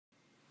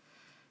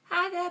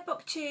there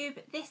BookTube,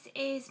 this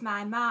is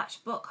my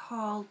March book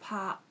haul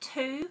part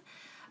 2.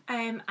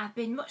 I've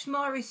been much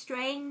more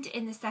restrained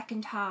in the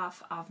second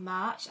half of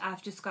March.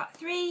 I've just got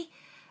 3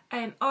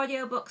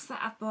 audiobooks that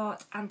I've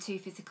bought and 2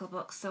 physical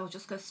books, so I'll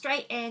just go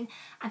straight in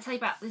and tell you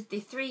about the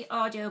 3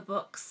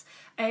 audiobooks.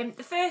 The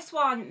first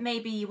one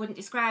maybe you wouldn't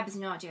describe as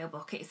an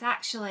audiobook. It's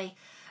actually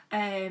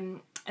a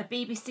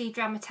BBC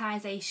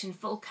dramatisation,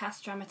 full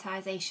cast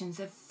dramatisations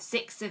of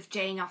 6 of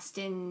Jane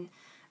Austen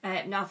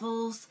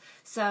novels,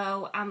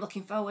 so I'm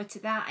looking forward to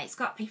that. It's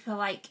got people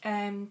like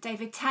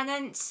David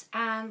Tennant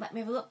and, let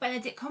me have a look,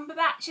 Benedict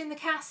Cumberbatch in the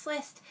cast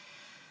list,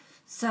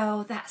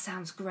 so that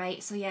sounds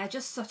great. So yeah,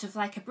 just sort of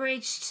like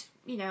abridged,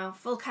 you know,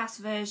 full cast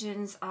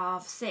versions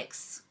of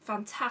 6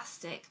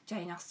 fantastic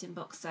Jane Austen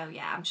books. So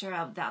yeah, I'm sure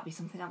that'll be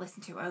something I'll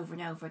listen to over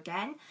and over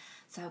again,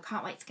 so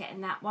can't wait to get in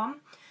that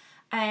one.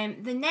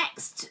 The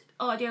next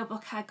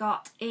audiobook I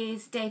got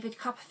is David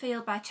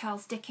Copperfield by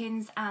Charles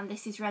Dickens, and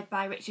this is read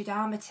by Richard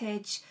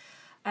Armitage.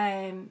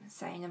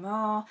 Say no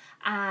more.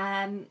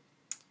 I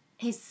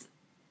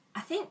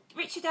think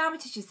Richard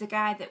Armitage is the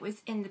guy that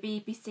was in the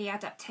BBC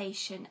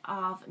adaptation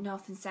of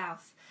North and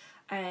South,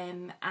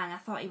 and I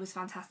thought he was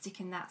fantastic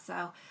in that.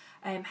 So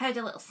heard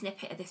a little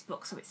snippet of this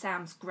book, so it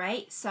sounds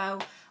great. So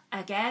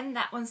again,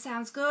 that one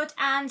sounds good.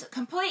 And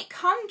complete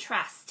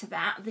contrast to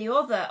that, the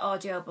other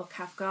audiobook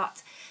I've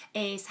got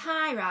is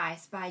High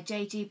Rise by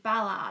J.G.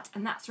 Ballard,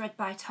 and that's read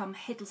by Tom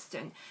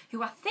Hiddleston,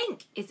 who I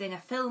think is in a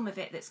film of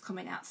it that's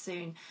coming out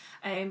soon.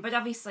 But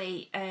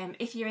obviously,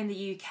 if you're in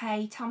the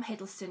UK, Tom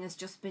Hiddleston has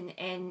just been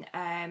in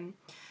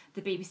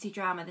the BBC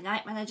drama The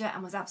Night Manager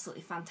and was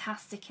absolutely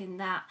fantastic in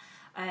that.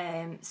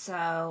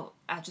 So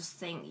I just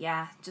think,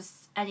 yeah,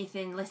 just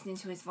anything listening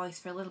to his voice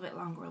for a little bit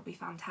longer will be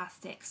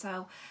fantastic.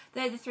 So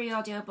they're the 3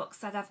 audiobooks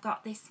that I've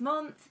got this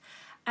month.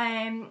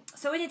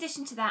 So in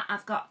addition to that,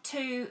 I've got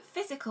 2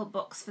 physical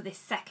books for this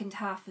second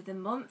half of the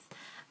month,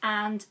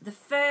 and the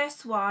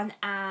first one,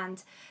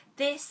 and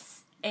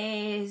this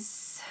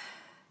is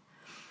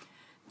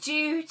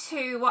due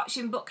to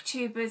watching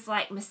booktubers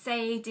like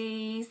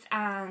Mercedes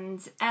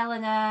and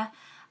Eleanor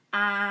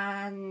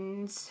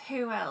and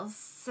who else,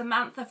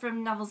 Samantha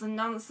from Novels and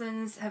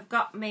Nonsense have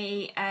got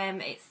me.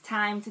 It's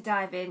time to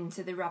dive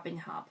into the Robin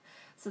Hobb.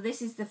 So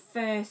this is the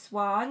first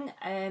one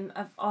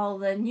of all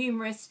the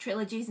numerous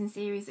trilogies and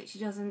series that she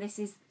does, and this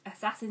is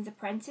Assassin's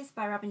Apprentice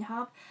by Robin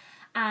Hobb.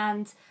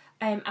 And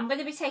I'm going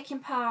to be taking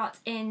part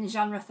in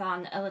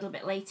Genreathon a little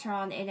bit later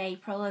on in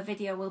April. A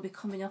video will be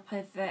coming up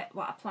of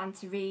what I plan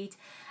to read,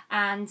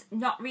 and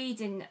not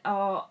reading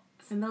or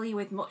familiar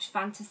with much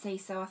fantasy,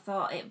 so I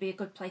thought it would be a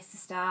good place to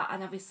start.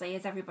 And obviously,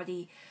 as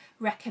everybody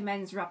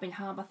recommends Robin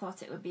Hobb, I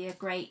thought it would be a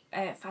great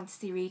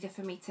fantasy reader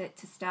for me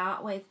to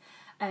start with.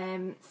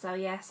 So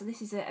yeah, so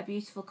this is a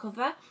beautiful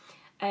cover.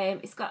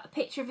 It's got a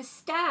picture of a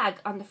stag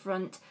on the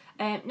front,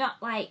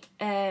 not like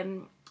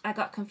I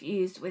got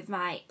confused with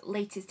my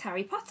latest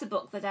Harry Potter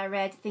book that I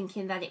read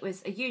thinking that it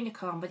was a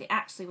unicorn, but it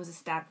actually was a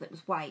stag that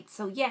was white.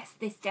 So yes,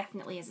 this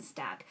definitely is a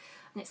stag,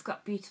 and it's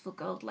got beautiful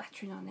gold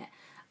lettering on it.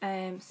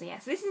 So yeah,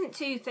 so this isn't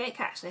too thick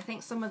actually. I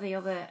think some of the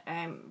other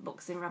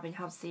books in Robin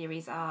Hobb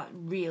series are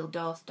real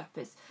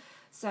doorstoppers.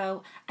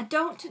 So I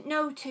don't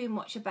know too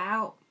much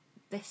about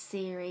this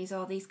series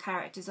or these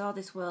characters or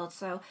this world,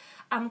 so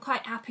I'm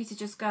quite happy to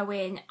just go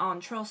in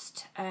on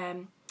trust,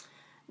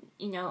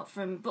 you know,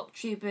 from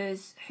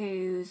booktubers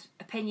whose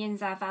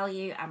opinions I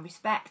value and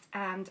respect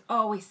and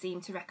always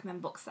seem to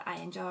recommend books that I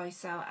enjoy,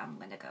 so I'm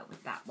going to go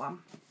with that one.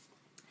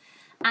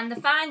 And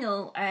the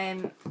final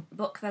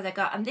book that I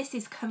got, and this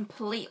is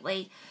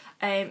completely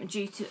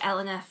due to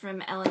Eleanor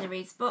from Eleanor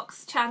Reads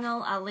Books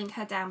channel, I'll link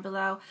her down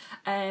below,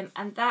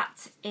 and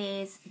that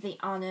is The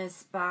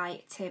Honours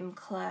by Tim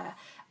Clare.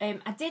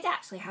 I did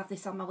actually have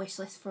this on my wish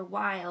list for a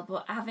while,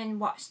 but having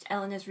watched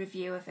Eleanor's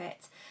review of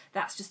it,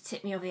 that's just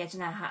tipped me over the edge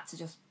and I had to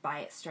just buy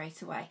it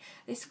straight away.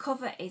 This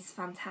cover is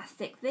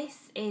fantastic.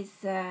 This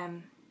is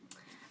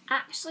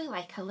actually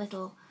like a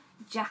little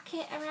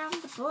jacket around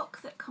the book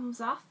that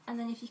comes off, and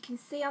then if you can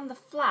see on the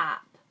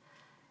flap,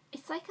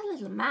 it's like a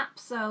little map.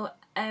 So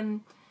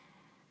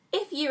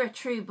if you're a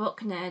true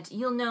book nerd,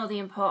 you'll know the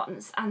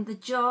importance and the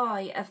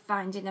joy of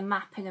finding a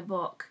map in a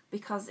book,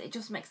 because it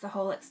just makes the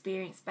whole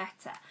experience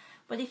better.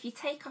 But if you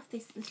take off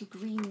this little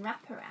green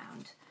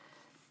wraparound,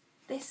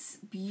 this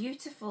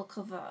beautiful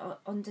cover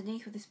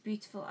underneath with this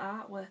beautiful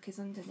artwork is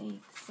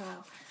underneath. So,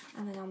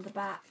 and then on the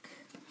back,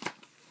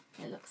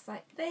 it looks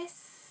like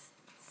this.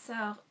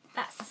 So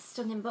that's a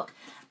stunning book.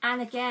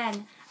 And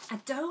again, I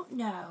don't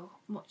know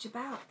much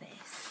about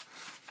this.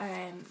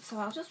 So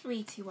I'll just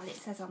read to you what it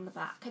says on the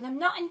back. And I'm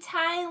not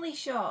entirely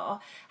sure,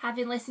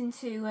 having listened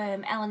to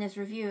Eleanor's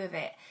review of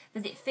it,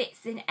 that it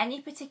fits in any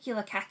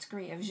particular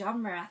category of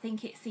genre. I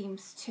think it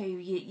seems to,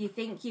 you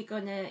think you're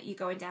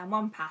going down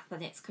one path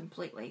and it's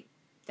completely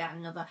down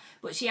another.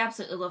 But she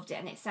absolutely loved it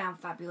and it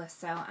sounds fabulous.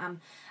 So I'm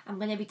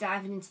going to be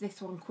diving into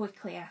this one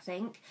quickly, I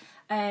think.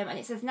 And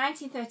it says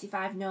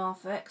 1935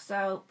 Norfolk,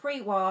 so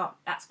pre-war,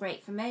 that's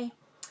great for me.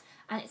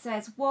 And it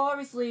says, war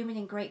is looming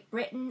in Great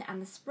Britain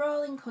and the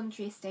sprawling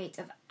country estate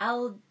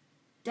of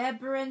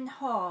Deborah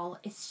Hall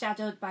is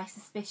shadowed by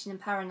suspicion and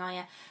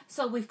paranoia.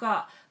 So we've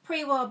got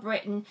pre-war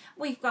Britain,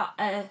 we've got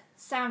a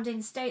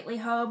sounding stately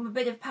home, a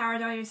bit of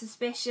paranoia and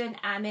suspicion.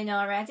 I'm in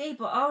already,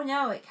 but oh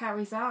no, it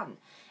carries on.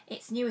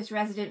 Its newest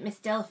resident, Miss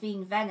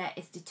Delphine Venner,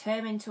 is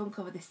determined to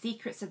uncover the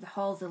secrets of the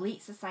Hall's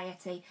elite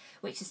society,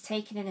 which has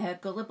taken in her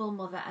gullible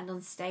mother and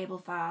unstable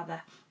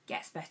father.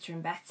 Gets better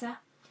and better.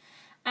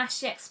 As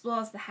she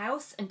explores the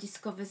house and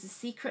discovers a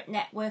secret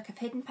network of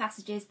hidden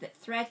passages that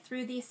thread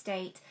through the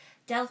estate,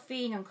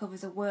 Delphine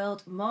uncovers a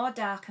world more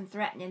dark and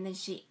threatening than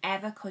she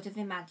ever could have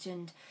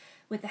imagined.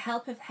 With the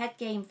help of head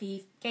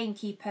gamekeeper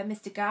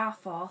Mr.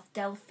 Garforth,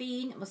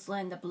 Delphine must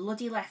learn the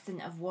bloody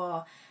lesson of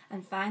war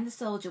and find the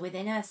soldier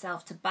within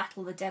herself to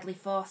battle the deadly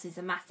forces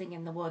amassing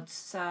in the woods.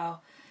 So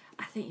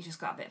I think you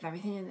just got a bit of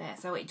everything in there.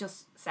 So it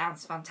just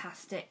sounds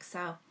fantastic.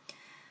 So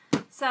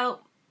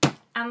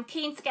I'm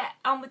keen to get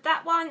on with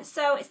that one.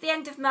 So it's the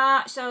end of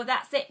March, so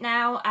that's it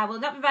now. I will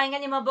not be buying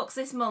any more books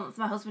this month.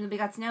 My husband will be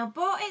glad to know.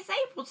 But it's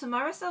April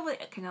tomorrow, so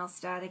it can all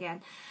start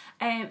again.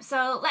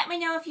 So let me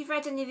know if you've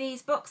read any of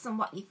these books and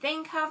what you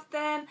think of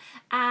them.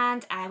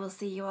 And I will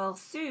see you all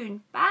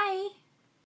soon. Bye!